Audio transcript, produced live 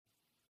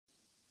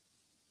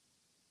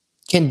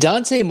Can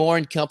Dante Moore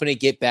and company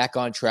get back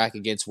on track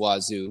against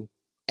Wazoo?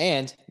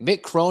 And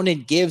Mick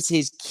Cronin gives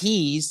his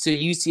keys to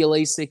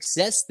UCLA's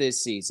success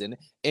this season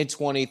in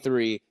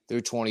 23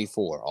 through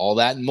 24. All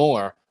that and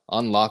more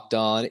on Locked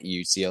On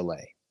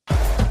UCLA.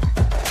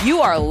 You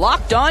are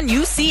Locked On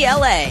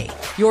UCLA,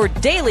 your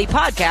daily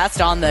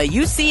podcast on the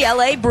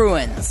UCLA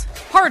Bruins.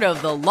 Part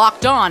of the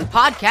Locked On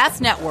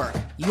Podcast Network,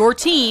 your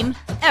team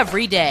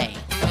every day.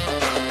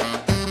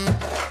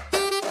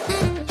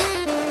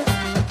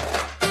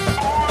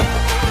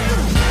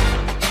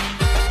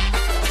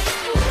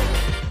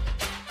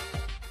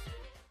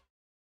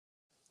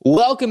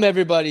 Welcome,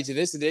 everybody, to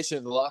this edition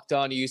of the Locked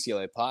On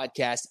UCLA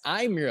podcast.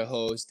 I'm your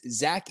host,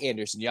 Zach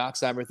Anderson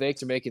Yoxheimer.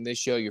 Thanks for making this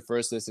show your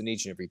first listen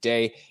each and every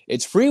day.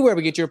 It's free wherever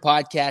you get your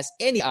podcast,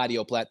 any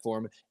audio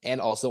platform, and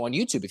also on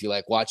YouTube if you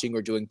like watching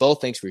or doing both.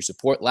 Thanks for your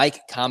support.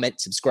 Like,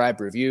 comment, subscribe,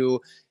 review.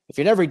 If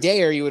you're an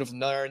everydayer, you would have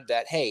learned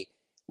that, hey,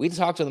 we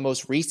talked on the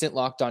most recent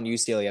Locked On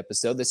UCLA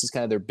episode. This is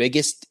kind of their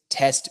biggest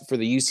test for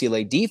the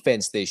UCLA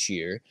defense this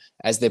year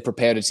as they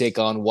prepare to take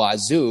on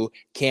Wazoo,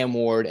 Cam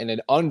Ward, and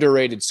an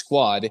underrated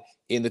squad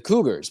in the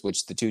Cougars,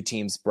 which the two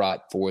teams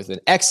brought forth an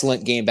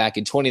excellent game back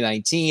in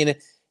 2019,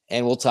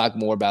 and we'll talk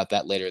more about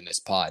that later in this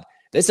pod.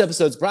 This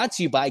episode is brought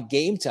to you by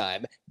Game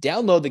Time.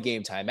 Download the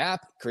Game Time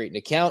app, create an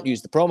account,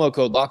 use the promo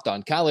code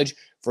LOCKEDONCollege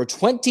for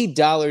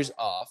 $20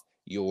 off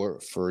your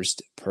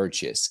first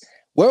purchase.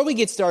 Where we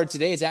get started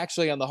today is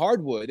actually on the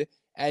hardwood,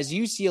 as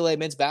UCLA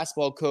men's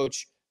basketball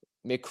coach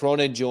Mick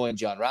Cronin joined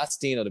John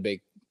Rothstein on a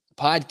big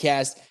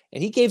podcast,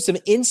 and he gave some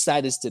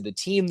insight as to the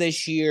team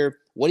this year,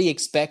 what he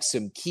expects,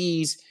 some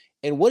keys,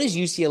 and what does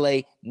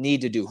UCLA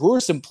need to do? Who are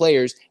some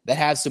players that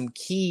have some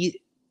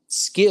key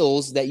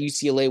skills that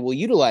UCLA will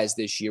utilize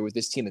this year with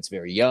this team that's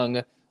very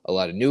young, a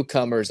lot of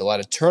newcomers, a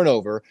lot of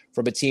turnover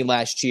from a team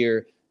last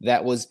year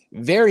that was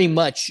very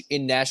much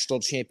in national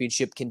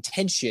championship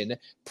contention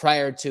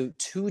prior to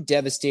two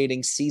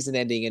devastating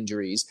season-ending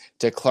injuries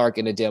to Clark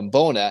and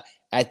Adembona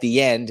at the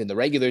end in the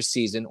regular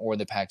season or in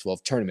the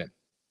Pac-12 tournament.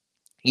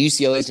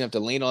 UCLA is going to have to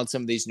lean on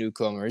some of these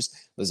newcomers.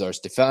 Lazar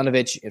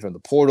Stefanovic from the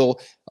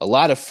portal. A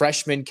lot of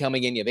freshmen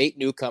coming in. You have 8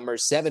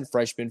 newcomers, 7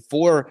 freshmen,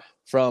 4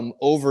 from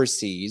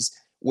overseas.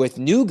 With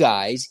new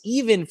guys,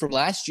 even from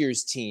last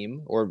year's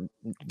team, or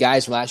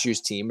guys from last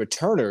year's team,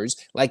 returners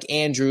like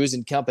Andrews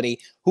and company,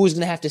 who's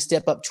going to have to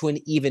step up to an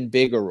even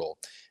bigger role.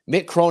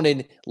 Mick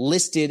Cronin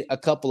listed a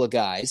couple of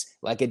guys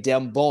like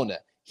Adembona.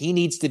 He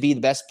needs to be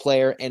the best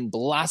player and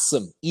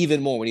blossom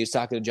even more when he was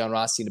talking to John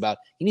Rothstein about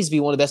he needs to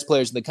be one of the best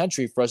players in the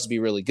country for us to be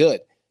really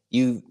good.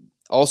 You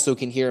also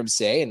can hear him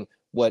say, and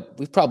what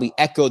we've probably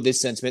echoed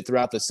this sentiment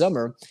throughout the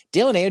summer,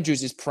 Dalen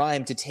Andrews is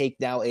primed to take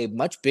now a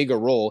much bigger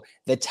role,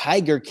 the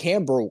Tiger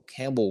Campbell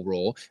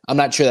role. I'm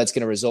not sure that's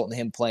going to result in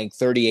him playing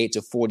 38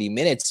 to 40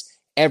 minutes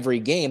every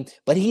game,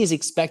 but he is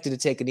expected to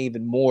take an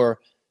even more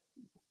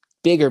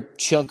bigger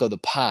chunk of the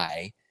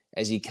pie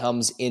as he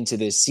comes into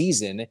this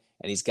season,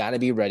 and he's got to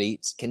be ready,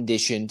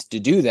 conditioned to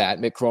do that.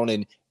 Mick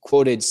Cronin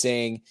quoted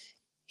saying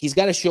he's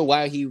got to show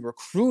why he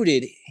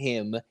recruited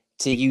him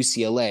to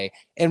UCLA.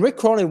 And Rick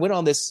Cronin went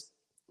on this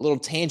little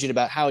tangent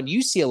about how in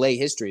UCLA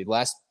history, the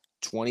last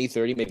 20,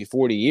 30, maybe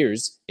 40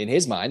 years in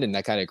his mind, and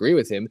I kind of agree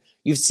with him,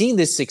 you've seen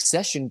this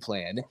succession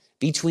plan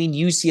between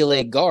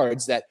UCLA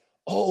guards that,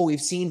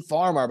 we've seen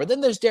Farmar, but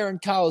then there's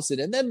Darren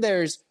Collison, and then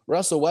there's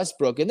Russell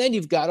Westbrook, and then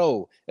you've got,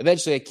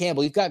 eventually a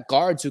Campbell. You've got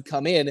guards who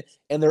come in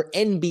and they're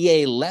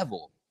NBA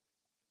level.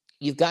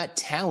 You've got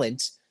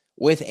talent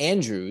with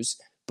Andrews,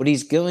 but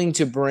he's going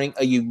to bring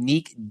a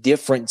unique,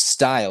 different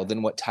style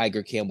than what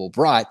Tiger Campbell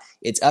brought.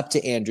 It's up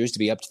to Andrews to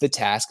be up to the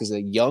task as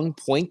a young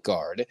point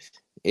guard.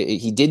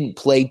 He didn't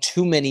play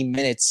too many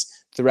minutes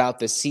throughout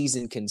the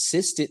season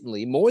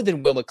consistently, more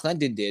than Will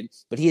McClendon did,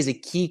 but he is a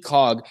key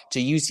cog to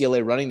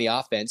UCLA running the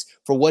offense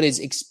for what is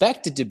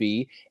expected to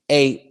be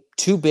a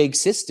two-big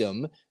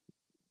system.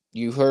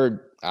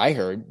 I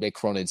heard Mick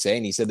Cronin say,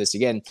 and he said this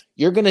again,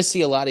 you're going to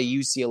see a lot of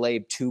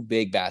UCLA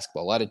two-big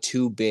basketball, a lot of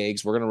two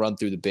bigs. We're going to run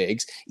through the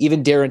bigs.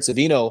 Even Darren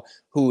Savino,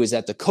 who is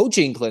at the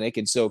coaching clinic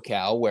in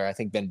SoCal, where I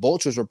think Ben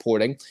Bolch was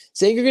reporting,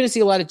 saying you're going to see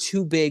a lot of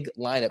two-big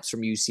lineups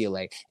from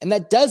UCLA. And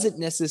that doesn't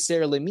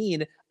necessarily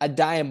mean a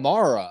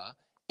Diamara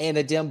and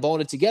a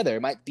Dembona together.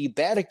 It might be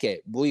Bereke,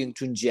 William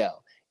Tungel.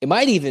 It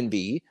might even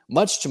be,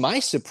 much to my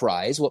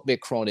surprise, what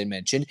Mick Cronin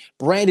mentioned,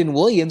 Brandon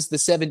Williams, the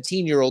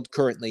 17-year-old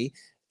currently,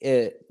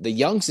 the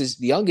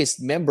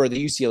youngest member of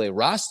the UCLA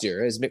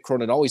roster. As Mick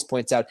Cronin always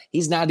points out,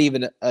 he's not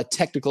even a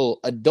technical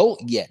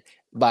adult yet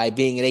by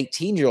being an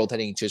 18-year-old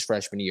heading into his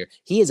freshman year.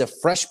 He is a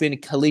freshman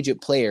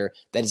collegiate player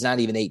that is not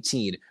even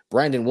 18.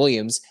 Brandon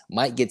Williams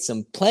might get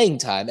some playing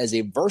time as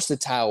a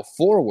versatile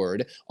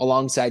forward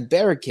alongside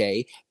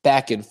Bereke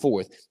back and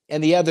forth.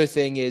 And the other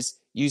thing is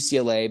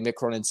UCLA, Mick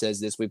Cronin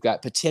says this, we've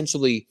got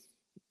potentially,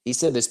 he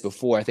said this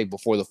before, I think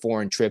before the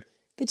foreign trip,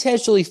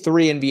 potentially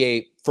 3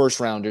 NBA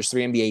first-rounders,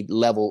 3 NBA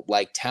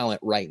level-like talent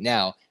right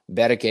now.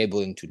 Bereke,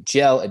 William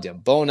Tungel,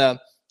 Adembona,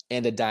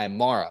 and a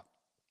Diamara,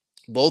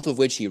 both of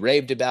which he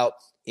raved about,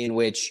 in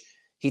which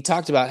he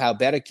talked about how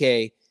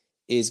Bereke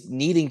is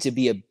needing to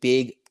be a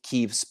big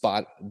key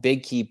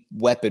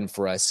weapon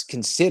for us,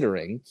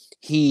 considering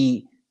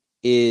he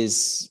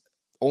is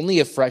only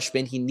a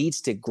freshman. He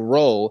needs to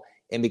grow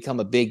and become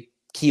a big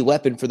key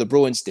weapon for the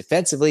Bruins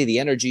defensively, the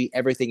energy,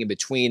 everything in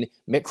between.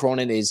 Mick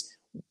Cronin is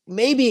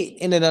maybe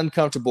in an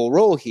uncomfortable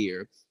role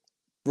here,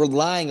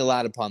 relying a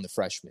lot upon the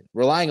freshmen,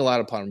 relying a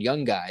lot upon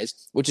young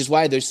guys, which is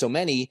why there's so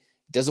many.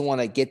 Doesn't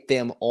want to get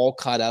them all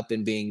caught up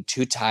in being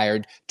too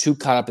tired, too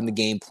caught up in the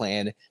game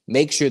plan.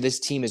 Make sure this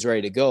team is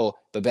ready to go.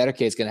 But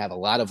Betterke is going to have a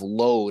lot of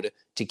load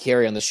to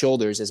carry on the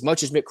shoulders. As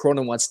much as Mick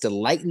Cronin wants to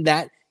lighten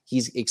that,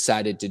 he's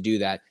excited to do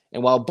that.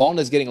 And while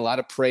Bona is getting a lot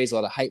of praise, a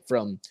lot of hype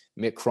from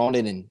Mick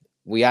Cronin, and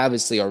we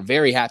obviously are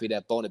very happy to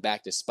have Bona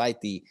back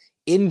despite the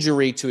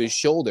injury to his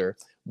shoulder,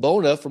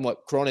 Bona, from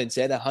what Cronin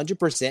said,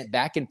 100%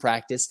 back in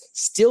practice,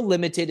 still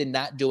limited and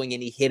not doing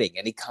any hitting,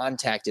 any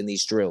contact in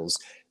these drills.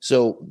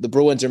 So the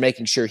Bruins are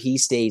making sure he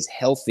stays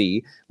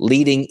healthy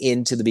leading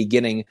into the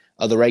beginning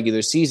of the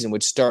regular season,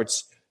 which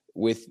starts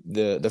with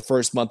the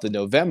first month of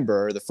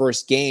November. The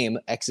first game,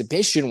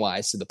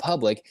 exhibition-wise to the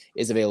public,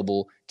 is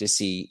available to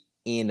see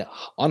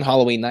on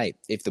Halloween night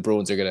if the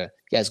Bruins are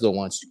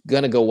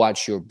gonna go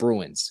watch your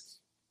Bruins.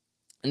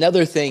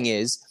 Another thing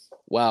is,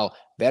 while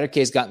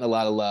Betterke's gotten a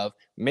lot of love,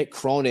 Mick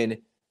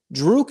Cronin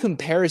drew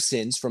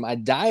comparisons from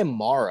Adai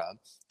Mara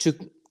to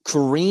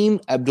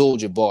Kareem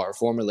Abdul-Jabbar,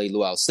 formerly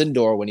Luau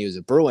Sindor, when he was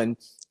a Bruin,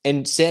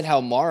 and said how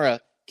Mara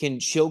can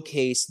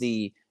showcase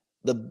the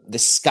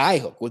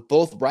skyhook with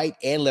both right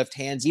and left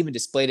hands, even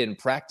displayed it in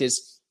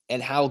practice,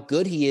 and how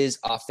good he is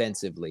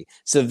offensively.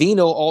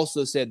 Savino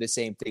also said the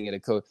same thing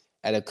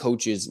at a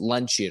coach's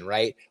luncheon,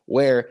 right,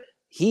 where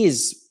he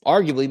is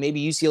arguably maybe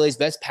UCLA's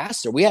best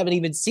passer. We haven't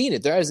even seen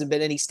it. There hasn't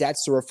been any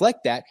stats to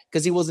reflect that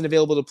because he wasn't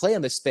available to play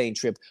on the Spain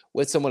trip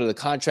with someone in the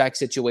contract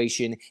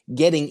situation.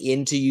 Getting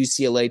into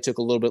UCLA took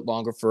a little bit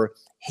longer for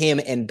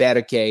him and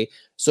Betterke.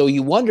 So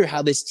you wonder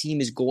how this team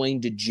is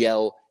going to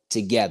gel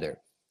together.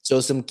 So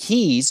some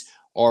keys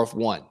are,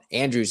 one,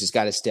 Andrews has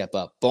got to step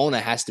up. Bona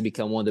has to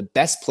become one of the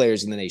best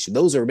players in the nation.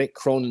 Those are Mick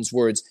Cronin's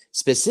words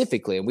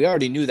specifically, and we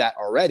already knew that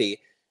already.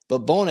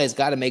 But Bona has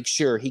got to make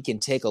sure he can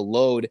take a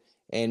load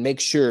and make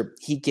sure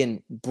he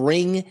can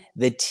bring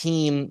the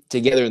team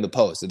together in the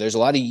post. So there's a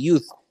lot of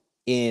youth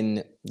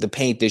in the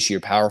paint this year,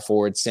 power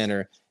forward,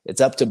 center.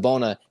 It's up to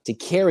Bona to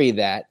carry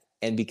that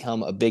and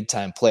become a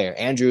big-time player.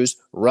 Andrews,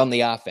 run the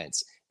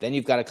offense. Then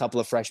you've got a couple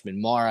of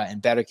freshmen, Mara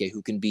and Betterke,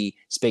 who can be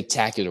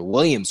spectacular.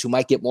 Williams, who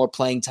might get more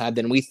playing time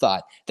than we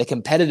thought. The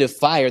competitive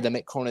fire that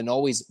Mick Cronin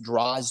always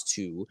draws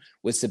to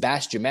with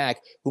Sebastian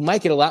Mack, who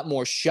might get a lot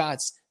more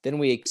shots than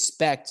we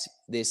expect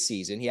this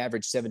season. He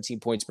averaged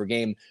 17 points per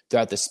game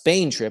throughout the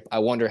Spain trip. I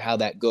wonder how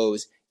that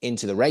goes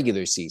into the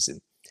regular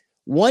season.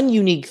 One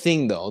unique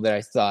thing, though, that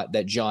I thought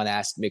that John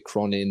asked Mick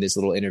Cronin in this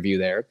little interview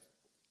there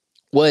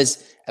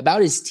was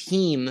about his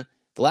team.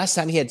 The last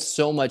time he had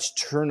so much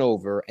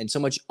turnover and so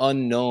much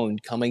unknown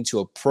coming to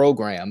a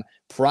program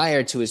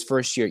prior to his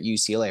first year at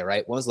UCLA,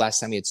 right? When was the last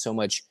time he had so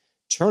much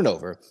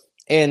turnover?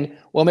 And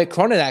what Mick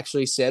Cronin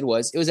actually said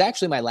was, it was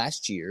actually my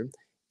last year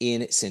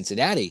in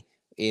Cincinnati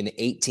in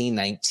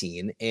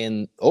 18-19.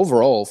 And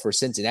overall for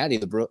Cincinnati,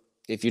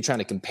 if you're trying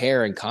to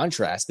compare and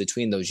contrast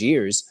between those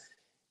years,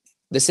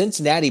 the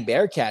Cincinnati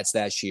Bearcats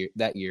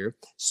that year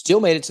still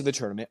made it to the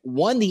tournament,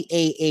 won the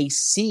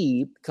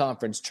AAC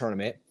conference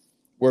tournament,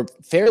 were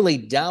fairly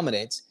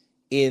dominant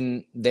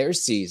in their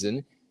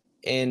season.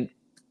 And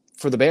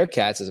for the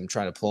Bearcats, as I'm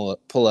trying to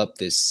pull up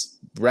this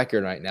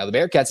record right now, the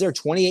Bearcats, they're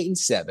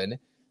 28-7,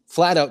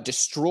 flat out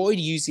destroyed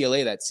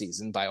UCLA that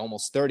season by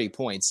almost 30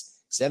 points,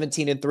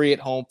 17-3 at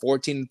home,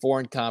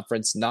 14-4 in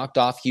conference, knocked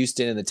off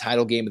Houston in the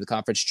title game of the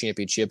conference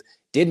championship,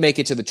 did make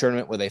it to the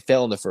tournament where they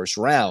fell in the first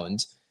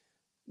round.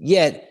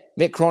 Yet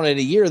Mick Cronin, in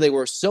a year they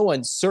were so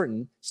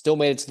uncertain, still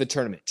made it to the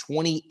tournament.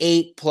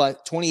 28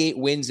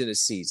 wins in a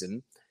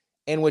season.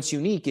 And what's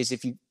unique is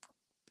if you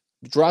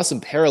draw some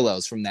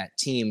parallels from that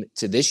team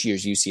to this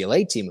year's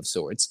UCLA team of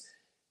sorts,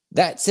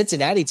 that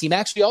Cincinnati team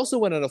actually also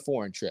went on a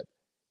foreign trip.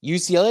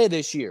 UCLA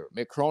this year,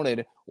 Mick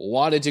Cronin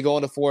wanted to go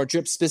on a foreign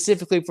trip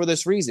specifically for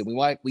this reason.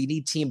 We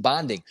need team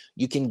bonding.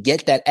 You can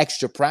get that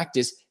extra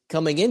practice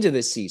coming into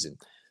this season.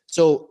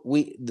 So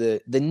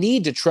the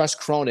need to trust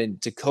Cronin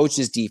to coach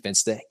his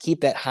defense, to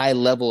keep that high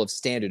level of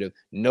standard of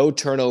no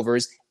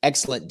turnovers,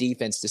 excellent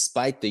defense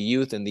despite the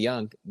youth and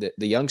the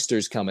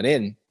youngsters coming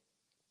in.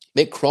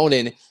 Mick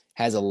Cronin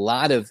has a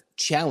lot of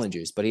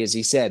challenges, but as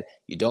he said,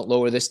 you don't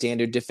lower the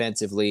standard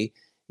defensively.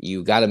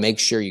 You got to make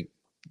sure you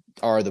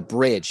are the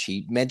bridge.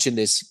 He mentioned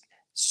this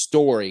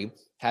story,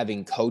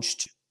 having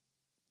coached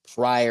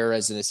prior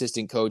as an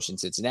assistant coach in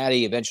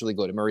Cincinnati, eventually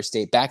go to Murray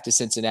State, back to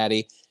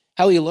Cincinnati,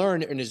 how he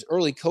learned in his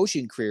early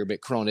coaching career,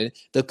 Mick Cronin,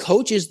 the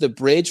coach is the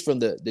bridge from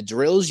the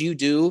drills you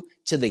do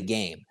to the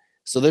game.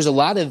 So there's a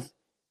lot of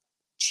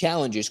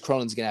challenges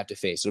Cronin's going to have to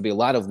face. It'll be a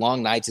lot of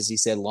long nights, as he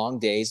said, long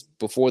days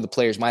before the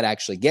players might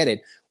actually get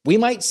it. We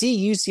might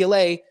see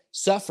UCLA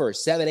suffer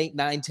 7, 8,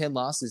 9, 10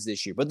 losses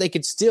this year, but they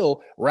could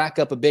still rack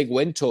up a big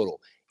win total.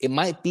 It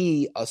might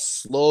be a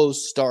slow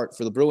start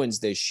for the Bruins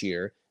this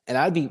year, and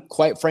I'd be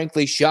quite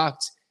frankly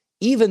shocked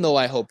even though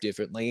I hope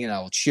differently and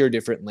I'll cheer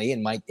differently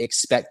and might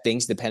expect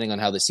things depending on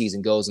how the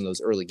season goes in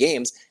those early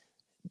games,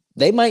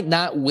 they might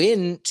not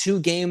win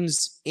 2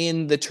 games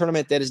in the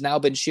tournament that has now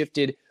been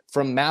shifted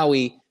from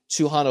Maui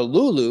to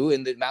Honolulu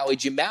in the Maui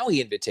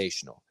Maui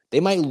Invitational. They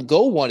might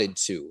go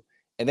 1-2,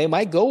 and they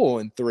might go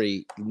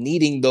 0-3,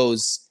 needing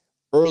those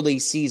early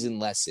season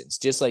lessons,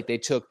 just like they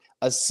took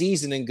a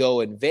season and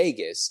go in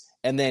Vegas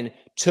and then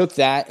took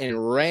that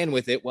and ran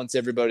with it once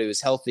everybody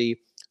was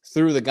healthy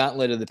through the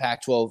gauntlet of the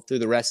Pac-12 through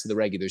the rest of the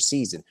regular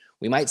season.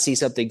 We might see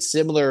something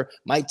similar,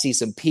 might see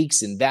some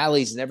peaks and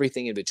valleys and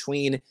everything in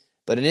between,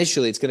 but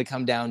initially it's going to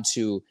come down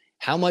to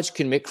how much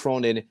can Mick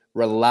Cronin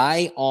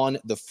rely on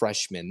the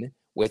freshmen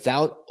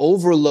without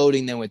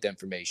overloading them with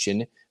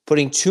information,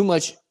 putting too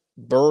much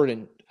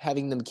burden,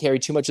 having them carry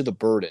too much of the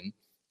burden,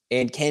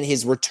 and can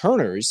his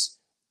returners,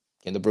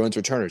 and the Bruins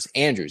returners,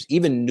 Andrews,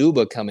 even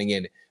Nuba coming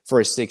in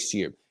for a 6th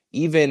year,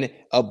 even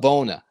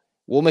Abona,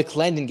 will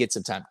McClendon get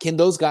some time? Can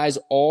those guys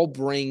all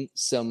bring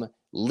some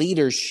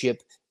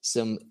leadership,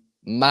 some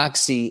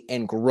moxie,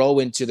 and grow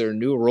into their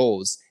new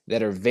roles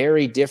that are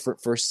very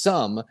different for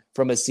some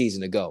from a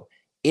season ago?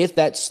 If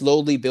that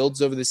slowly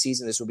builds over the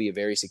season, this will be a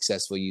very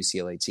successful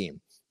UCLA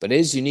team. But it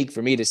is unique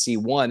for me to see,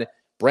 one,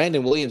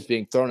 Brandon Williams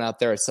being thrown out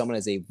there as someone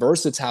as a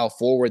versatile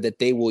forward that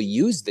they will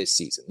use this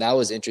season. That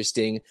was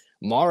interesting.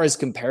 Mara's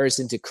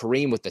comparison to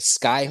Kareem with the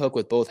sky hook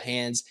with both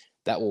hands,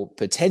 that will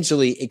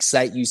potentially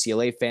excite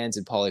UCLA fans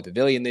in Pauley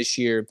Pavilion this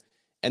year.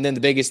 And then the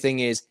biggest thing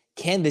is,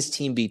 can this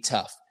team be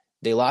tough?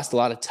 They lost a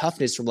lot of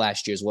toughness from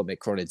last year, is what Mick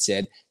Cronin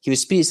said. He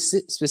was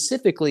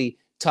specifically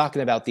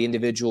talking about the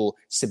individual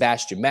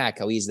Sebastian Mack,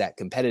 how he's that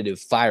competitive,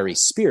 fiery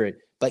spirit.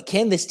 But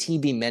can this team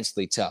be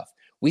mentally tough?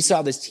 We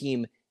saw this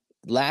team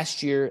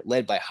last year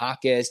led by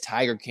Hawkes,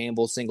 Tiger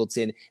Campbell,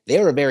 Singleton. They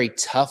are a very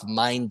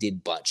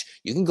tough-minded bunch.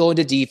 You can go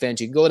into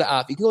defense, you can go to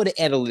off, you can go to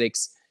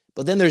analytics,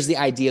 but then there's the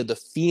idea of the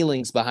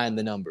feelings behind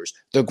the numbers,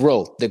 the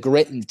growth, the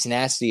grit and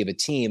tenacity of a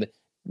team.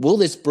 Will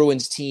this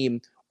Bruins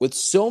team, with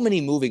so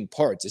many moving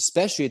parts,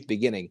 especially at the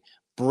beginning,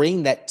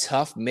 bring that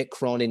tough Mick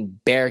Cronin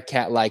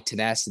Bearcat-like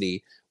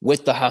tenacity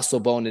with the hustle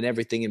bone and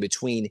everything in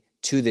between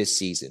to this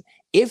season?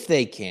 If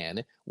they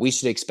can, we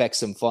should expect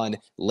some fun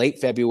late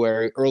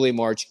February, early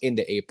March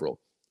into April.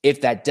 If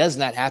that does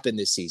not happen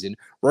this season,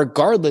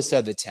 regardless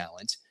of the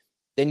talent,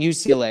 then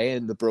UCLA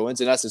and the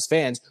Bruins and us as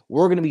fans,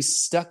 we're going to be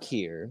stuck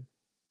here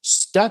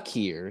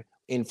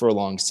in for a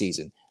long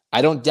season.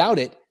 I don't doubt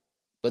it,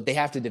 but they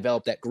have to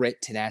develop that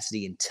grit,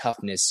 tenacity, and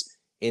toughness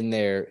in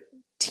their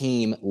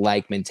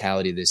team-like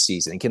mentality this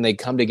season. And can they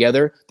come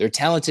together? They're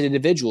talented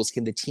individuals.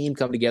 Can the team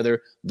come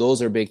together?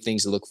 Those are big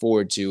things to look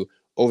forward to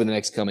over the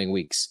next coming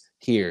weeks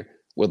here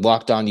with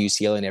Locked On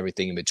UCLA and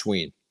everything in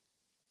between.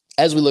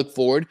 As we look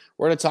forward,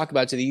 we're going to talk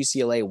about the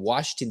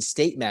UCLA-Washington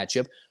State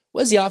matchup.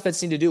 What does the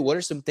offense need to do? What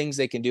are some things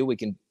they can do? We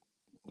can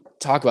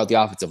talk about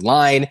the offensive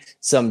line,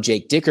 some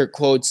Jake Dickert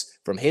quotes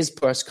from his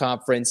press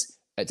conference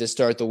to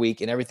start the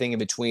week, and everything in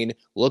between.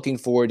 Looking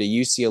forward to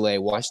UCLA,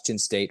 Washington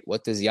State.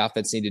 What does the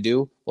offense need to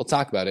do? We'll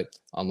talk about it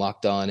on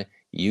Locked On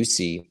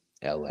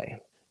UCLA.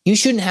 You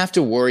shouldn't have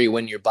to worry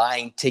when you're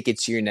buying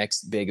tickets to your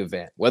next big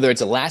event, whether it's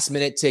a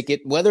last-minute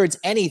ticket, whether it's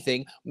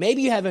anything.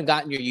 Maybe you haven't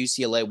gotten your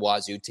UCLA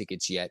Wazoo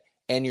tickets yet,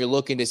 and you're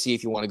looking to see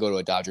if you want to go to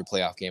a Dodger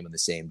playoff game on the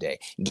same day.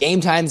 Game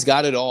Time's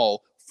got it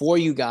all for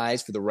you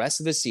guys for the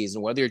rest of the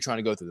season, whether you're trying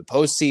to go through the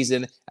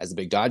postseason. As a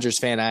big Dodgers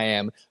fan I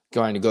am,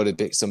 trying to go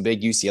to some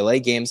big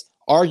UCLA games,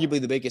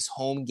 arguably the biggest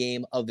home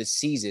game of the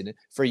season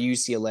for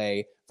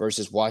UCLA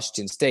versus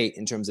Washington State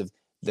in terms of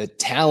the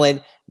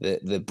talent,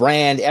 the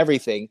brand,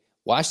 everything.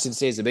 Washington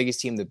State is the biggest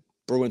team the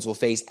Bruins will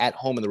face at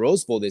home in the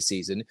Rose Bowl this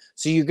season.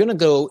 So you're going to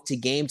go to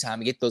Game Time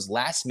and get those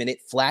last-minute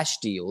flash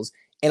deals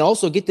and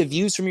also get the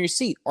views from your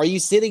seat. Are you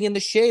sitting in the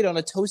shade on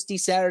a toasty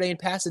Saturday in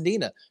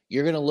Pasadena?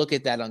 You're going to look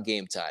at that on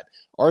Game Time.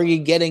 Are you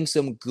getting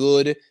some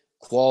good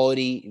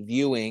quality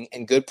viewing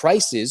and good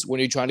prices when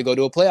you're trying to go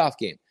to a playoff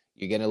game?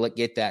 You're going to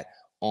get that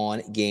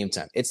on Game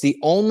Time. It's the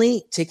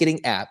only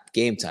ticketing app,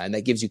 Game Time,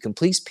 that gives you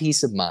complete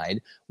peace of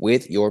mind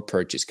with your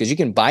purchase, because you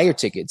can buy your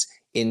tickets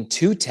in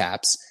 2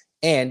 taps,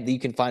 and you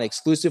can find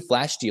exclusive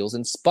flash deals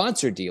and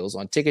sponsored deals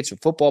on tickets for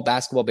football,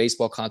 basketball,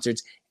 baseball,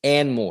 concerts,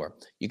 and more.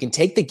 You can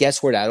take the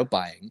guesswork out of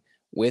buying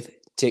with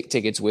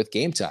tickets with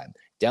Game Time.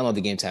 Download the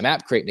Game Time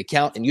app, create an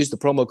account, and use the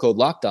promo code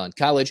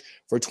LOCKEDONCollege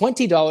for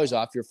 $20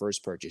 off your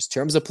first purchase.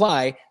 Terms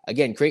apply.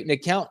 Again, create an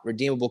account,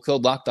 redeemable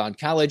code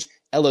LOCKEDONCollege,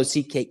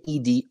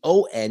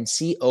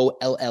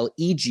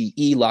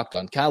 LOCKEDONCOLLEGE, Locked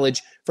On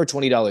College for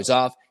 $20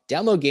 off.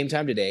 Download Game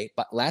Time today.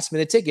 But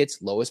last-minute tickets,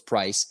 lowest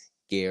price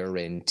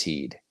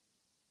guaranteed.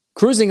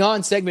 Cruising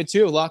on, segment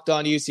 2 of Locked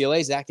On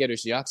UCLA. Zach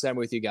Anderson, I'm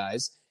with you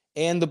guys.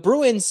 And the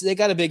Bruins, they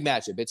got a big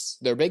matchup. It's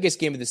their biggest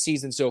game of the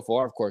season so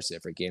far. Of course,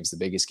 every game's the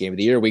biggest game of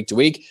the year, week to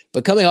week.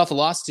 But coming off a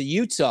loss to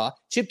Utah,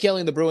 Chip Kelly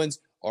and the Bruins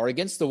are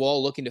against the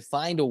wall looking to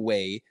find a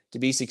way to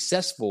be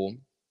successful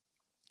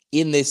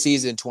in this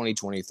season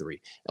 2023.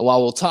 And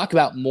while we'll talk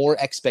about more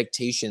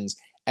expectations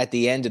at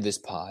the end of this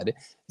pod,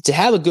 to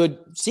have a good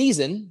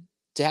season,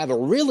 to have a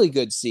really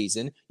good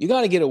season, you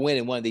got to get a win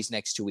in one of these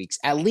next 2 weeks,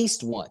 at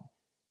least one.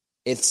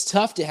 It's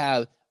tough to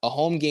have a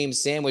home game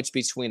sandwich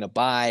between a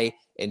bye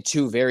and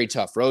two very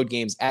tough road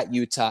games at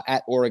Utah,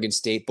 at Oregon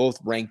State, both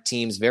ranked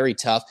teams, very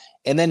tough.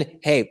 And then,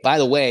 hey, by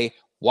the way,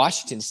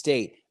 Washington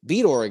State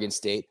beat Oregon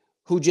State,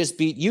 who just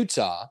beat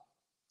Utah.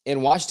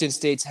 And Washington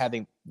State's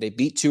they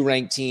beat two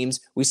ranked teams.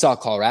 We saw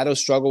Colorado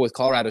struggle with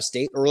Colorado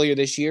State earlier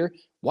this year.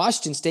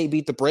 Washington State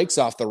beat the brakes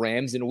off the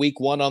Rams in week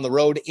 1 on the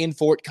road in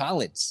Fort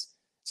Collins.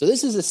 So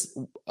this is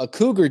a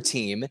Cougar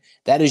team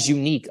that is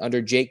unique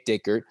under Jake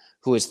Dickert,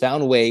 who has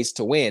found ways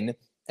to win.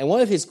 And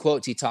one of his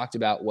quotes he talked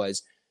about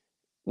was,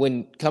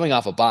 when coming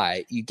off a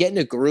bye, you get in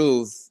a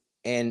groove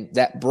and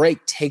that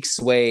break takes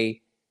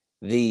away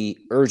the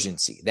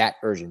urgency. That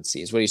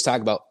urgency is what he's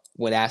talking about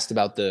when asked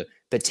about the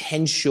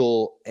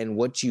potential and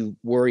what you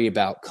worry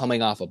about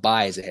coming off a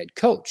bye as a head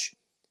coach.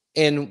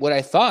 And what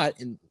I thought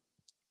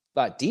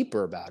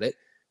deeper about it,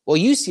 well,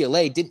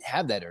 UCLA didn't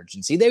have that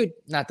urgency.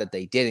 Not that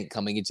they didn't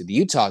coming into the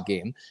Utah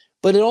game,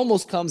 but it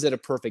almost comes at a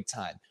perfect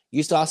time.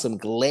 You saw some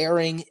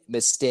glaring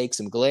mistakes,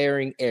 some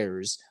glaring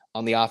errors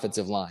on the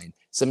offensive line,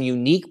 some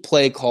unique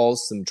play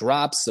calls, some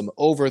drops, some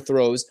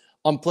overthrows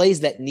on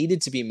plays that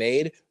needed to be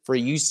made for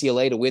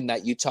UCLA to win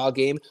that Utah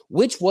game,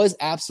 which was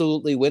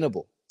absolutely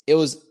winnable. It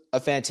was a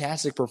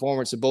fantastic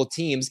performance of both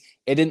teams.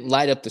 It didn't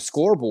light up the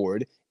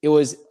scoreboard. It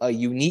was a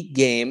unique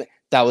game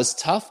that was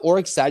tough or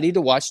exciting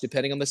to watch,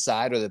 depending on the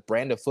side or the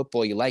brand of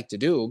football you like to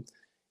do.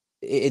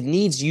 It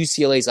needs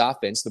UCLA's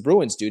offense, the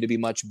Bruins do, to be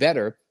much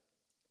better.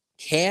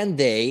 Can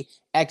they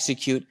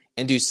execute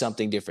and do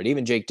something different?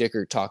 Even Jake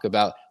Dickert talk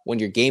about when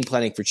you're game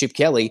planning for Chip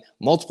Kelly,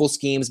 multiple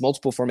schemes,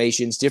 multiple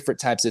formations, different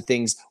types of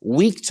things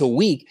week to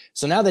week.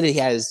 So now that he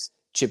has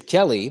Chip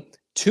Kelly,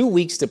 2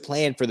 weeks to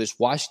plan for this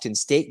Washington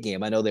State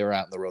game. I know they were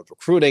out on the road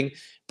recruiting,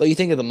 but you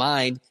think of the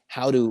mind,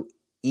 how to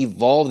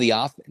evolve the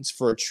offense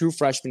for a true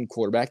freshman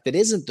quarterback that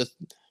isn't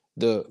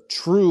the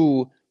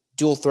true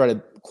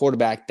dual-threated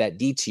quarterback that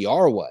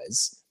DTR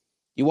was.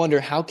 You wonder,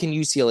 how can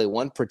UCLA,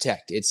 one,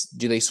 protect?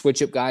 Do they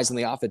switch up guys on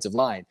the offensive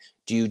line?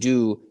 Do you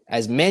do,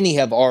 as many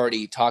have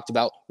already talked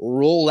about,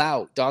 roll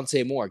out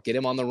Dante Moore, get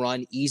him on the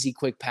run, easy,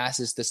 quick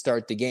passes to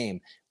start the game?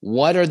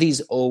 Where does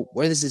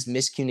this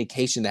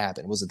miscommunication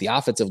happen? Was it the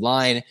offensive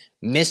line,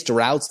 missed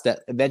routes that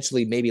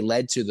eventually maybe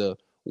led to the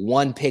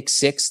one pick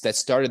six that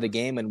started the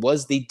game and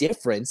was the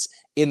difference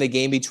in the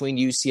game between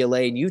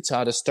UCLA and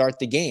Utah to start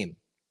the game?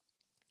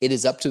 It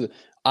is up to,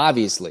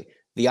 obviously,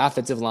 the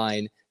offensive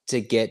line to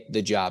get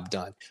the job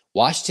done.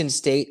 Washington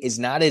State is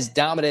not as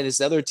dominant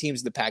as other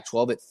teams in the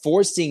Pac-12 at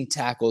forcing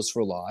tackles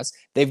for loss.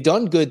 They've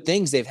done good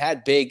things. They've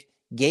had big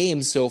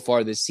games so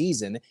far this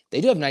season.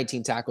 They do have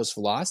 19 tackles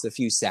for loss, a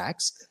few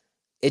sacks.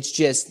 It's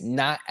just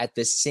not at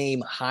the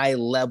same high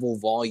level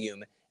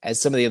volume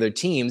as some of the other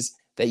teams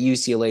that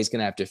UCLA is going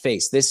to have to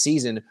face. This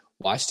season,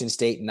 Washington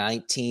State,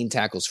 19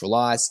 tackles for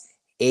loss,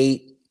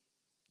 8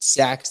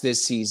 sacks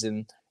this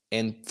season,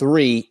 and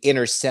 3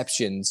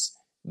 interceptions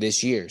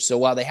this year. So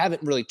while they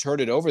haven't really turned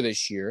it over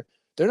this year,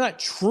 they're not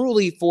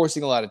truly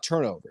forcing a lot of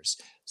turnovers.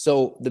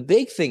 So the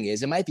big thing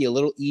is, it might be a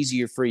little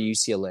easier for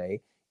UCLA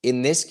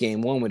in this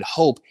game, one would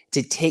hope,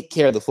 to take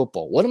care of the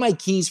football. One of my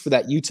keys for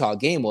that Utah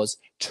game was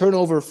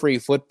turnover-free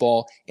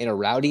football in a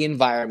rowdy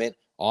environment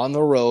on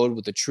the road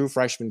with a true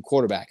freshman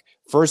quarterback.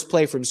 First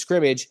play from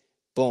scrimmage,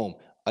 boom.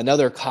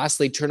 Another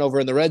costly turnover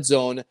in the red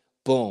zone,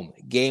 boom.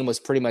 Game was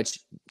pretty much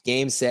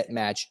game, set,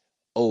 match,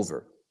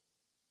 over.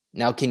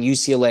 Now, can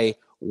UCLA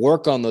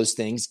work on those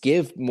things,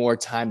 give more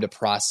time to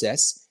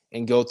process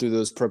and go through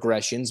those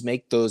progressions,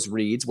 make those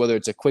reads, whether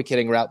it's a quick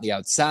hitting route on the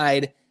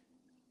outside?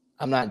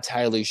 I'm not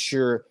entirely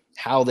sure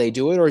how they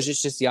do it, or is it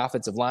just the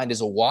offensive line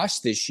is a wash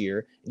this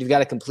year, and you've got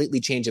to completely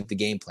change up the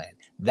game plan.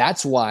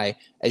 That's why,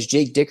 as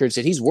Jake Dickert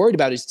said, he's worried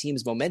about his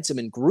team's momentum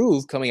and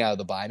groove coming out of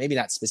the bye. Maybe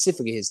not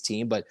specifically his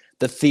team, but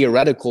the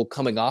theoretical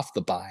coming off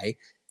the bye.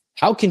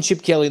 How can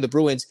Chip Kelly and the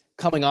Bruins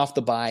coming off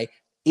the bye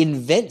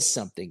invent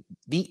something,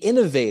 be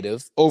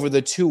innovative over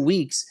the 2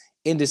 weeks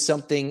into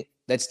something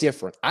that's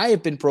different? I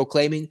have been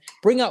proclaiming,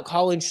 bring out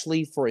Colin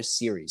Schlee for a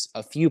series,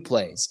 a few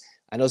plays.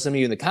 I know some of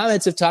you in the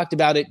comments have talked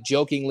about it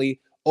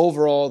jokingly,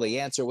 overall, the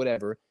answer,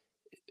 whatever.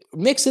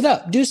 Mix it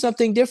up. Do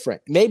something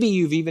different. Maybe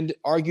you've even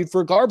argued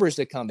for Garbers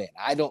to come in.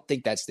 I don't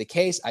think that's the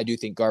case. I do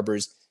think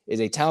Garbers is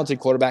a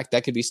talented quarterback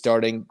that could be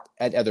starting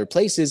at other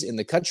places in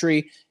the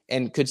country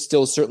and could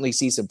still certainly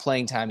see some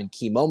playing time in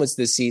key moments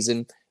this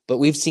season. But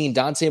we've seen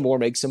Dante Moore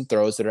make some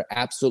throws that are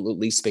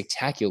absolutely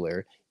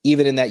spectacular,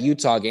 even in that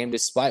Utah game,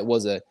 despite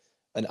was an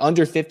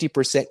under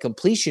 50%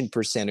 completion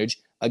percentage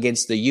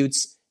against the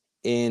Utes,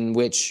 in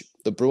which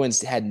the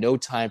Bruins had no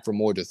time for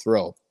Moore to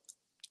throw.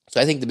 So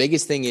I think the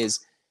biggest thing is,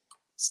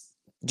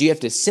 do you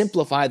have to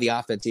simplify the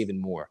offense even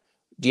more?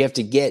 Do you have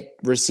to get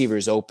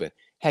receivers open?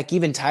 Heck,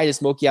 even Titus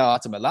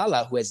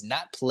Mokiao-Atamalala, who has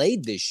not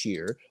played this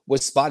year,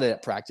 was spotted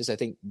at practice. I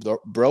think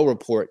Bro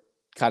Report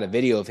caught a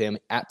video of him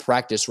at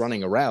practice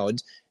running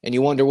around, and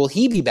you wonder, will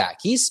he be back?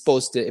 He's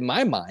supposed to, in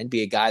my mind,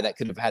 be a guy that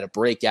could have had a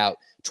breakout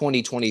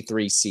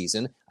 2023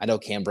 season. I know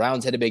Cam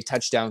Brown's had a big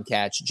touchdown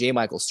catch. J.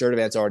 Michael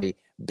Sturdivant's already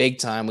big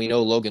time. We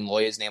know Logan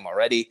Loya's name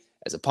already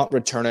as a punt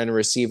returner and a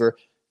receiver.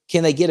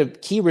 Can they get a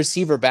key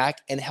receiver back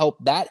and help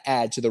that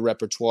add to the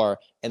repertoire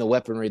and the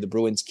weaponry the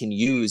Bruins can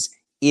use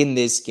in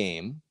this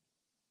game?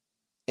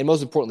 And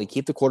most importantly,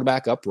 keep the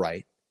quarterback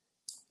upright,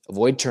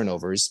 avoid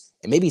turnovers,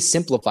 and maybe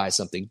simplify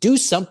something. Do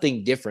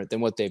something different than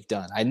what they've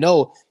done. I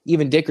know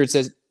even Dickert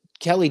says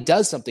Kelly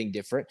does something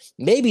different.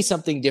 Maybe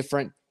something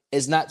different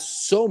is not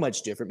so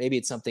much different. Maybe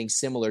it's something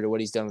similar to what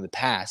he's done in the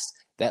past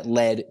that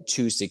led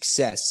to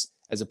success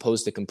as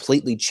opposed to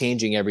completely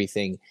changing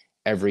everything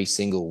every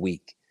single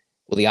week.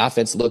 Will the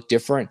offense look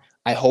different?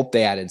 I hope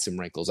they add in some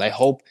wrinkles. I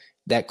hope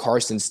that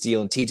Carson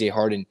Steele and TJ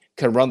Harden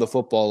can run the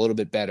football a little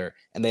bit better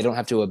and they don't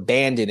have to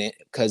abandon it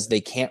because they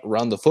can't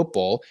run the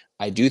football.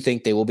 I do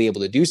think they will be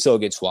able to do so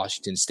against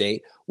Washington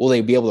State. Will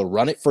they be able to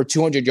run it for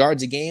 200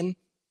 yards a game?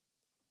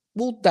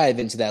 We'll dive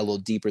into that a little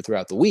deeper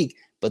throughout the week,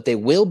 but they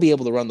will be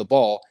able to run the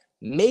ball.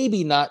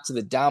 Maybe not to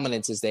the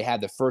dominance as they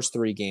had the first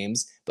 3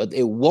 games, but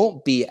it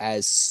won't be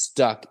as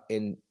stuck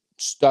in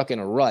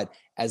a rut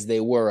as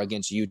they were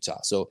against Utah.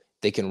 So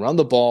they can run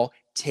the ball,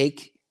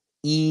 take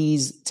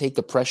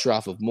the pressure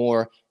off of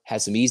Moore,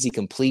 have some easy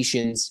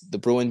completions. The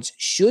Bruins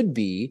should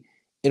be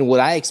in what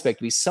I expect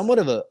to be somewhat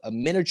of a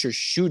miniature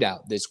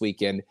shootout this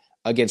weekend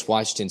against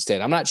Washington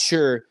State. I'm not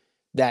sure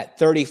that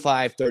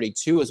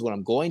 35-32 is what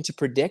I'm going to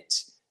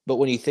predict, but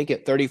when you think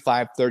at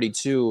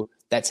 35-32,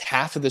 that's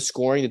half of the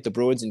scoring that the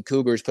Bruins and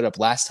Cougars put up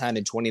last time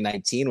in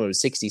 2019 when it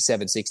was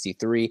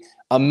 67-63.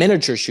 A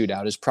miniature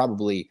shootout is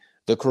probably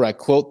the correct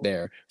quote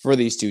there for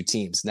these two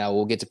teams. Now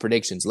we'll get to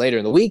predictions later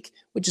in the week,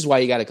 which is why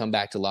you got to come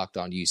back to Locked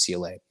On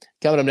UCLA.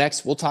 Coming up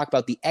next, we'll talk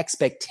about the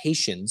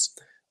expectations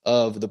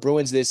of the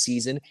Bruins this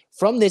season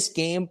from this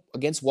game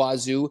against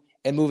Wazoo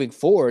and moving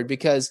forward,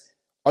 because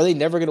are they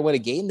never going to win a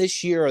game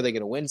this year? Are they going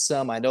to win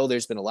some? I know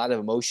there's been a lot of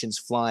emotions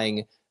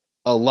flying,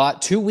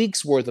 2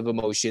 weeks worth of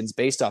emotions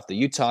based off the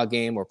Utah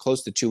game or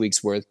close to 2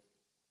 weeks worth.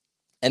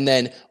 And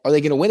then are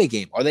they going to win a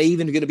game? Are they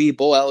even going to be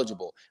bowl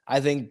eligible? I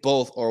think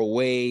both are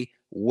way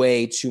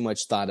too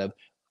much thought of.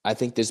 I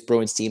think this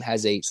Bruins team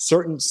has a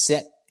certain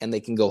set and they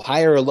can go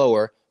higher or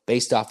lower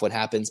based off what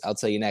happens. I'll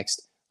tell you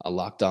next on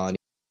Locked On.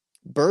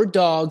 Bird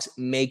dogs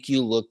make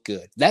you look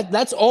good.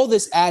 That's all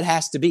this ad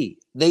has to be.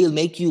 They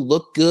make you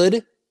look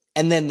good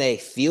and then they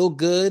feel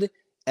good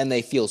and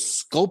they feel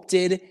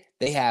sculpted.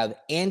 They have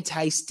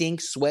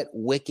anti-stink,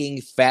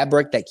 sweat-wicking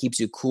fabric that keeps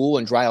you cool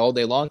and dry all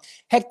day long.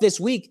 Heck, this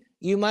week,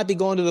 you might be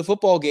going to the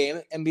football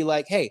game and be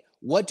like, hey,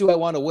 what do I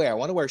want to wear? I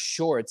want to wear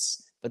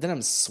shorts, but then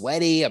I'm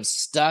sweaty, I'm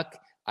stuck.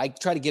 I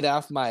try to get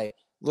off my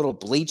little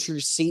bleacher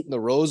seat in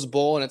the Rose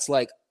Bowl, and it's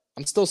like,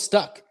 I'm still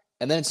stuck.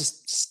 And then it's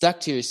just stuck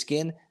to your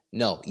skin.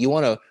 No, you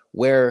want to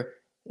wear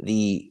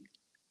the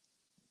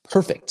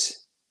perfect,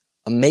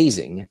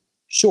 amazing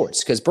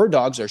shorts, because Bird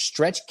Dogs are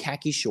stretch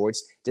khaki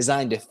shorts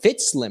designed to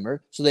fit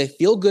slimmer so they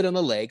feel good on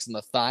the legs and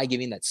the thigh,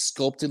 giving that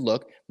sculpted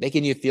look,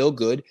 making you feel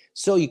good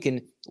so you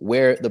can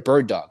wear the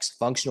Bird Dogs.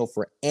 Functional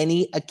for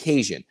any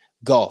occasion: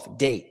 golf,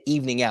 date,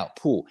 evening out,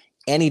 pool,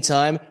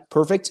 anytime.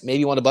 Perfect. Maybe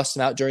you want to bust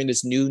them out during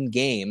this noon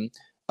game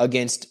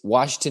against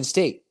Washington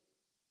State.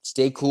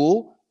 Stay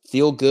cool,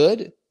 feel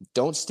good,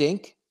 don't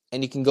stink,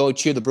 and you can go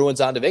cheer the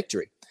Bruins on to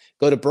victory.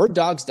 Go to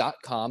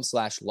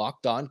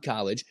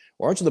birddogs.com/lockedoncollege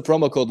or enter the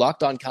promo code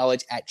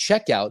LockedOnCollege at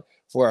checkout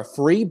for a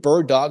free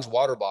Bird Dogs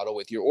water bottle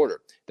with your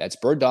order. That's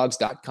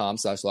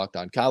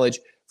birddogs.com/lockedoncollege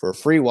for a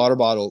free water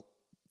bottle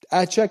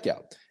at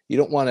checkout. You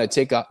don't want to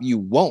take off. You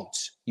won't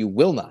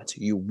want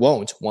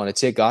to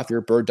take off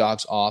your Bird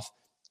Dogs off.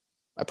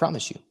 I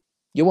promise you.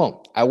 You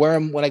won't. I wear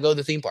them when I go to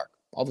the theme park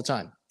all the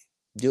time.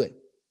 Do it.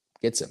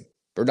 Get some.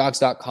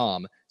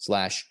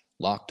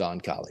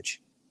 birddogs.com/lockedoncollege.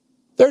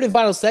 Third and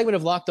final segment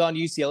of Locked On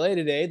UCLA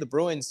today. The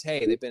Bruins,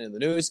 hey, they've been in the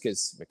news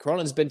because Mick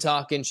Cronin's been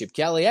talking, Chip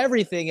Kelly,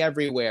 everything,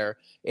 everywhere.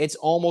 It's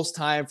almost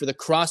time for the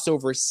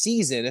crossover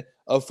season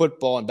of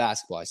football and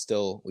basketball.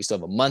 We still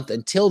have a month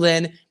until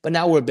then, but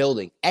now we're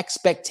building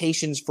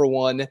expectations for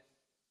one,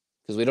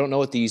 because we don't know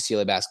what the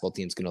UCLA basketball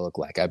team's going to look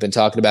like. I've been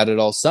talking about it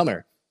all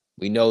summer.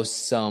 We know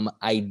some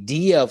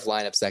idea of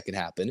lineups that could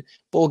happen,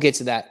 but we'll get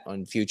to that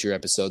on future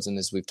episodes. And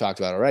as we've talked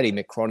about already,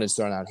 Mick Cronin's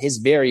throwing out his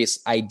various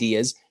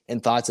ideas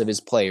and thoughts of his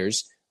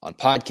players on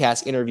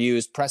podcasts,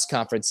 interviews, press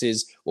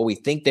conferences, what we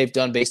think they've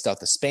done based off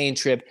the Spain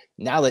trip.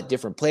 Now that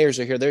different players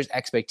are here, there's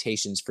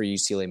expectations for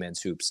UCLA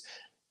men's hoops.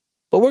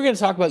 But we're going to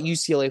talk about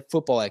UCLA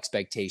football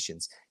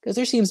expectations, because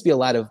there seems to be a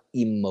lot of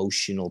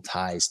emotional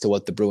ties to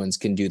what the Bruins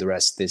can do the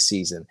rest of this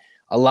season.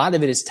 A lot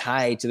of it is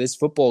tied to this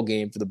football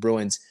game for the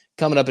Bruins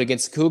coming up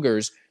against the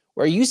Cougars,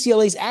 where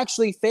UCLA is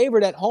actually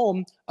favored at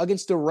home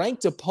against a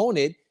ranked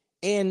opponent,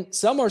 and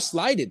some are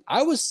slighted.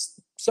 I was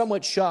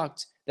somewhat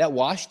shocked that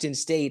Washington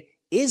State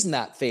is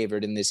not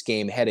favored in this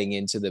game heading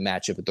into the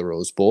matchup at the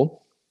Rose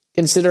Bowl,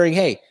 considering,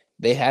 hey,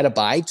 they had a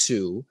bye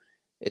too.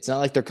 It's not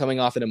like they're coming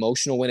off an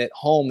emotional win at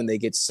home and they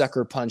get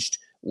sucker punched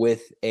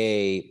with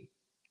a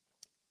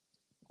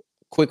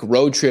quick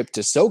road trip to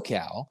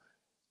SoCal,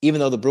 even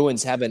though the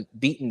Bruins haven't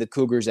beaten the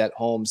Cougars at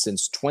home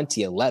since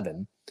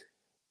 2011.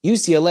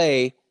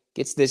 UCLA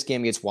gets this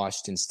game against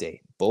Washington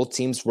State. Both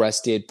teams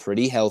rested,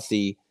 pretty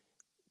healthy.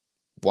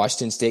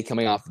 Washington State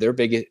coming off their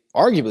biggest,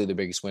 arguably the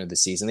biggest win of the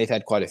season. They've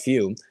had quite a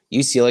few.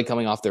 UCLA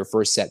coming off their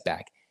first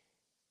setback.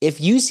 If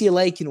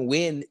UCLA can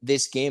win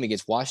this game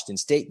against Washington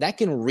State, that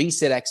can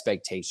reset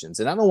expectations.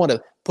 And I don't want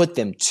to put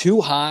them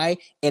too high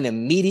and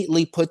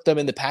immediately put them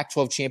in the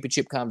Pac-12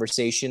 championship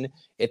conversation.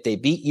 If they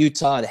beat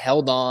Utah and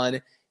held on,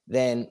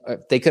 then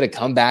if they could have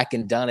come back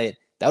and done it.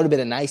 That would have been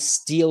a nice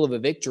steal of a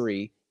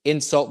victory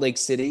in Salt Lake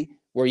City,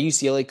 where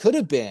UCLA could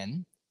have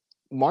been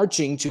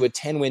marching to a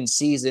 10-win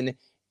season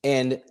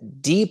and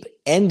deep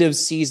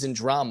end-of-season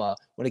drama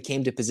when it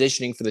came to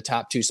positioning for the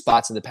top 2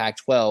 spots in the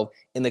Pac-12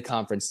 in the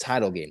conference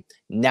title game.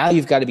 Now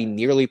you've got to be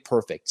nearly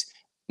perfect,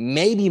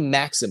 maybe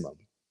maximum,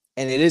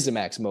 and it is a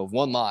maximum of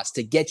 1 loss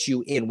to get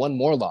you in, 1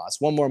 more loss,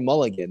 1 more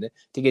mulligan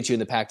to get you in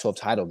the Pac-12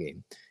 title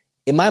game.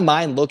 In my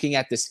mind, looking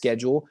at the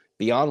schedule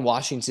beyond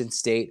Washington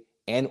State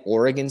and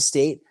Oregon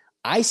State,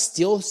 I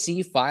still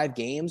see 5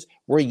 games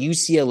where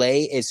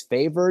UCLA is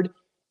favored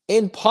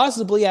and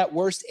possibly at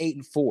worst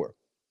 8-4.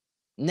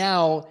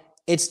 Now,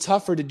 it's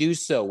tougher to do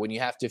so when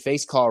you have to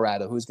face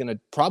Colorado, who's going to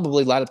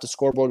probably light up the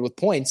scoreboard with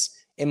points.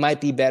 It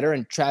might be better,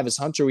 and Travis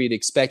Hunter, we'd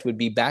expect, would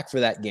be back for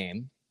that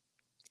game.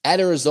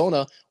 At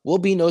Arizona, will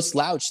be no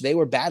slouch. They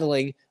were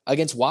battling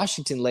against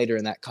Washington later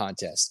in that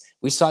contest.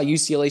 We saw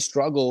UCLA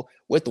struggle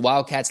with the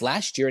Wildcats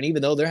last year, and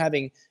even though they're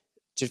having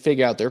to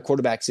figure out their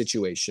quarterback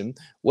situation,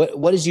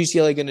 what is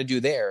UCLA going to do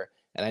there?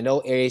 And I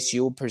know ASU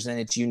will present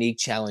its unique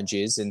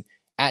challenges, and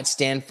at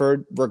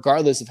Stanford,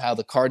 regardless of how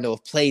the Cardinals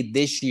have played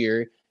this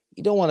year,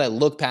 you don't want to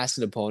look past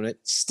an opponent.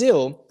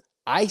 Still,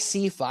 I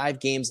see 5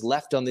 games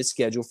left on this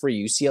schedule for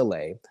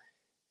UCLA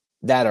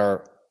that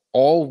are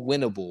all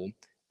winnable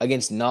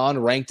against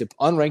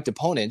unranked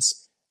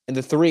opponents, and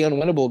the 3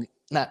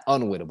 not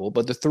unwinnable,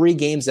 but the 3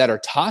 games that are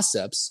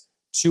toss-ups,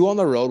 2 on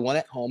the road, 1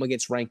 at home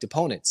against ranked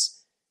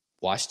opponents: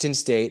 Washington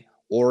State,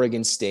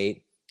 Oregon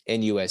State,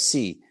 and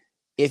USC.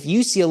 If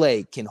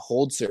UCLA can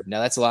hold serve, now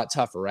that's a lot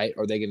tougher, right?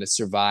 Are they going to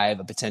survive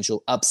a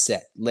potential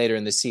upset later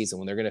in the season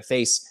when they're going to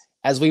face,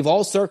 as we've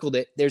all circled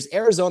it, there's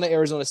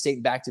Arizona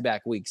State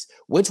back-to-back weeks.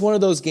 Which one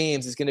of those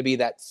games is going to be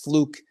that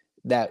fluke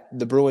that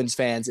the Bruins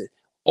fans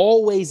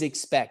always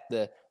expect,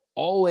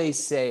 always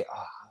say,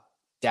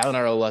 down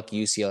our luck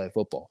UCLA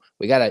football?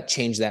 We got to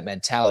change that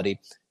mentality.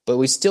 But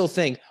we still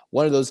think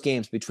one of those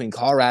games between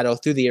Colorado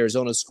through the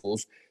Arizona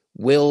schools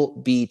will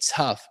be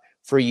tough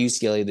for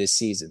UCLA this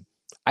season.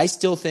 I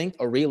still think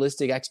a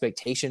realistic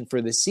expectation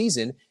for this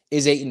season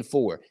is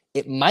 8-4.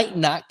 It might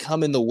not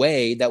come in the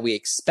way that we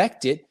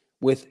expect it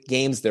with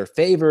games they're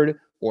favored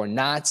or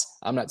not.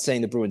 I'm not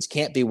saying the Bruins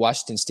can't be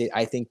Washington State.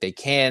 I think they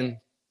can.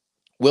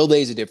 Will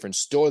Day's a different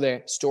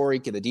story.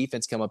 Can the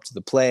defense come up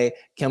to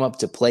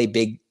play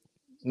big,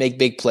 make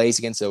big plays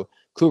against a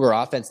Cougar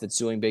offense that's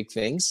doing big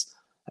things?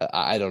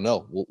 I don't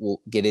know.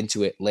 We'll get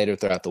into it later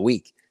throughout the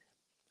week.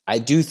 I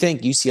do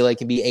think UCLA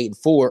can be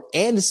 8-4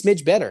 and a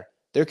smidge better.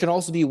 There can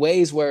also be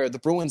ways where the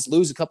Bruins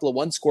lose a couple of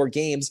 1-score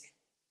games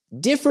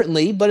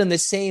differently, but in the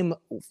same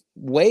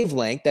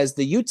wavelength as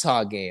the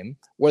Utah game,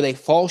 where they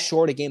fall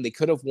short a game they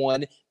could have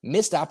won,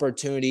 missed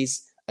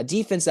opportunities, a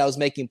defense that was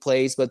making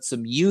plays, but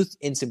some youth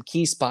in some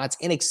key spots,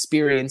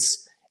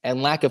 inexperience,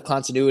 and lack of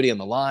continuity on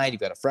the line.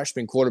 You've got a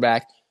freshman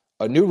quarterback,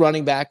 a new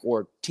running back,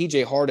 or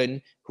TJ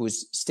Harden,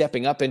 who's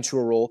stepping up into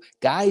a role,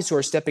 guys who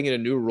are stepping into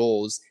new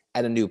roles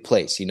at a new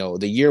place,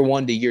 the year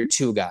 1 to year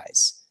 2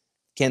 guys.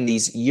 Can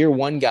these year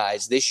 1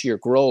 guys this year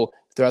grow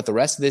throughout the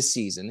rest of this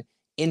season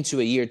into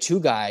a year 2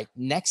 guy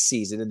next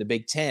season in the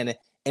Big Ten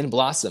and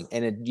blossom?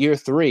 And in year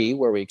 3,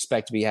 where we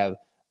expect to have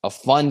a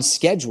fun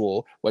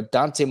schedule with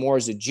Dante Moore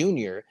as a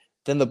junior,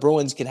 then the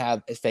Bruins can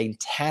have a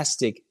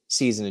fantastic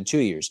season in 2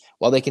 years,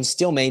 while they can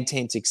still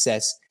maintain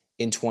success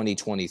in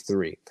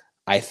 2023.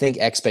 I think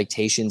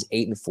expectations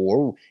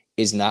 8-4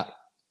 is not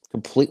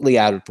completely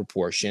out of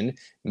proportion.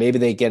 Maybe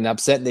they get an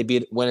upset and they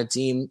beat a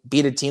team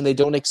they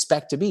don't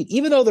expect to beat.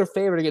 Even though they're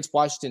favored against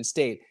Washington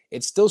State,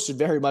 it still should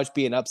very much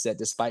be an upset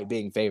despite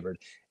being favored.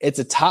 It's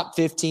a top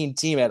 15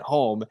 team at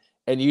home,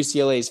 and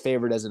UCLA is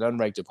favored as an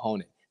unranked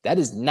opponent. That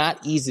is not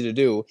easy to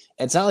do.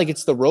 And it's not like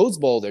it's the Rose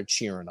Bowl they're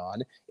cheering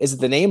on. Is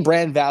it the name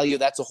brand value?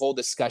 That's a whole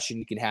discussion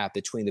you can have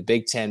between the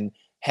Big Ten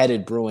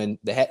headed Bruin,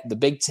 the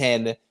Big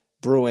Ten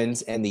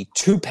Bruins and the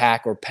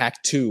 2-pack or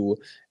Pac-2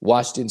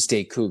 Washington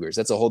State Cougars.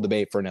 That's a whole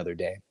debate for another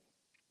day.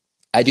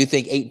 I do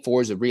think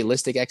 8-4 is a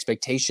realistic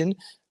expectation,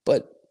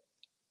 but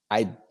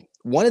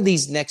one of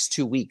these next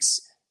 2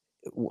 weeks,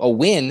 a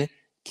win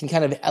can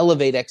kind of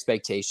elevate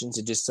expectations.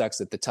 It just sucks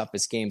that the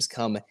toughest games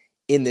come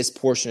in this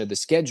portion of the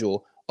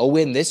schedule. A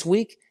win this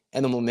week,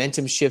 and the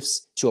momentum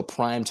shifts to a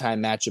primetime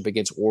matchup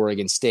against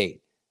Oregon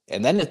State.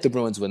 And then if the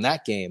Bruins win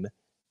that game,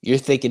 you're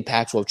thinking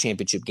Pac-12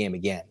 championship game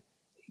again.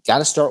 Got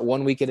to start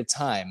 1 week at a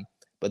time,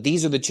 but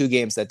these are the 2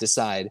 games that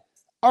decide,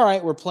 all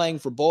right, we're playing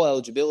for bowl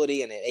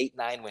eligibility in an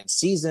 8-9 win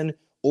season,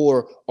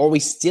 or are we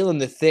still in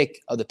the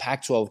thick of the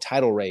Pac-12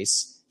 title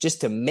race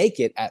just to make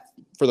it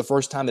for the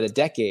first time in a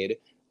decade?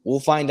 We'll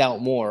find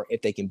out more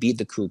if they can beat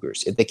the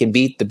Cougars, if they can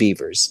beat the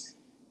Beavers.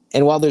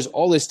 And while there's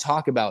all this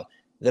talk about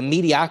the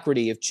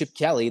mediocrity of Chip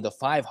Kelly, the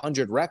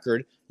 500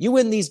 record. You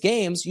win these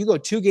games, you go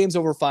 2 games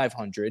over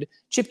 500.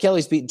 Chip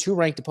Kelly's beaten 2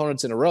 ranked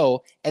opponents in a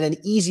row and an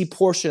easy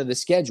portion of the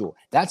schedule.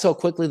 That's how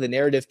quickly the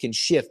narrative can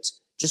shift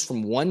just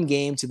from one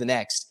game to the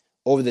next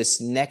over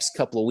this next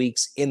couple of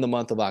weeks in the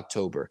month of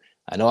October.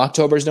 I know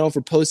October is known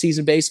for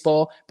postseason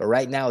baseball, but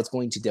right now it's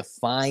going to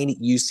define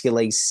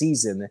UCLA's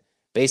season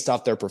based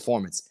off their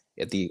performance.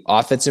 If the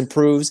offense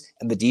improves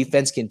and the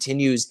defense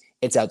continues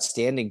its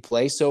outstanding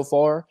play so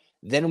far,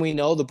 then we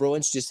know the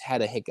Bruins just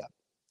had a hiccup.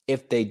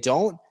 If they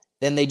don't,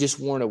 then they just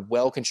weren't a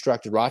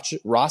well-constructed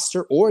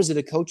roster, or is it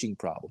a coaching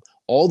problem?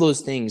 All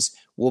those things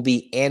will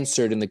be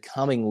answered in the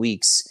coming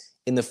weeks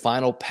in the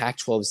final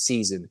Pac-12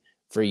 season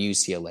for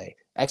UCLA.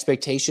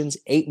 Expectations,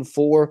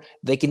 8-4,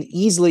 they can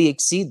easily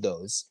exceed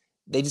those.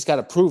 They just got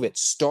to prove it,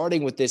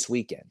 starting with this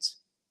weekend.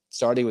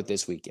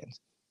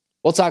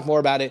 We'll talk more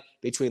about it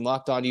between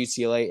Locked On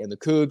UCLA and the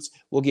Cougs.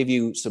 We'll give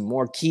you some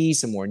more keys,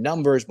 some more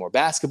numbers, more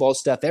basketball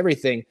stuff,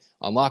 everything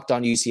on Locked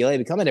On UCLA.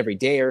 Become an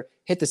everydayer,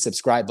 hit the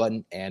subscribe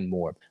button, and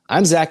more.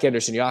 I'm Zach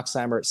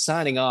Anderson-Yoxheimer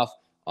signing off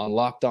on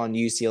Locked On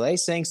UCLA,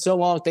 saying so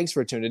long. Thanks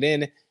for tuning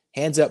in.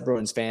 Hands up,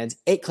 Bruins fans.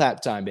 8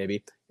 clap time,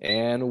 baby.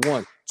 And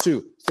 1,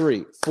 2,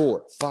 3,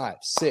 4, 5,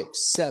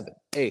 6, 7,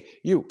 8.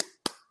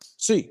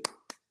 UCLA.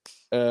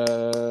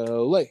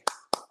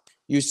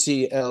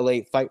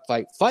 UCLA fight,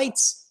 fight,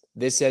 fights.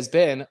 This has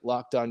been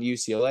Locked On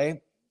UCLA.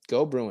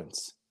 Go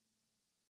Bruins.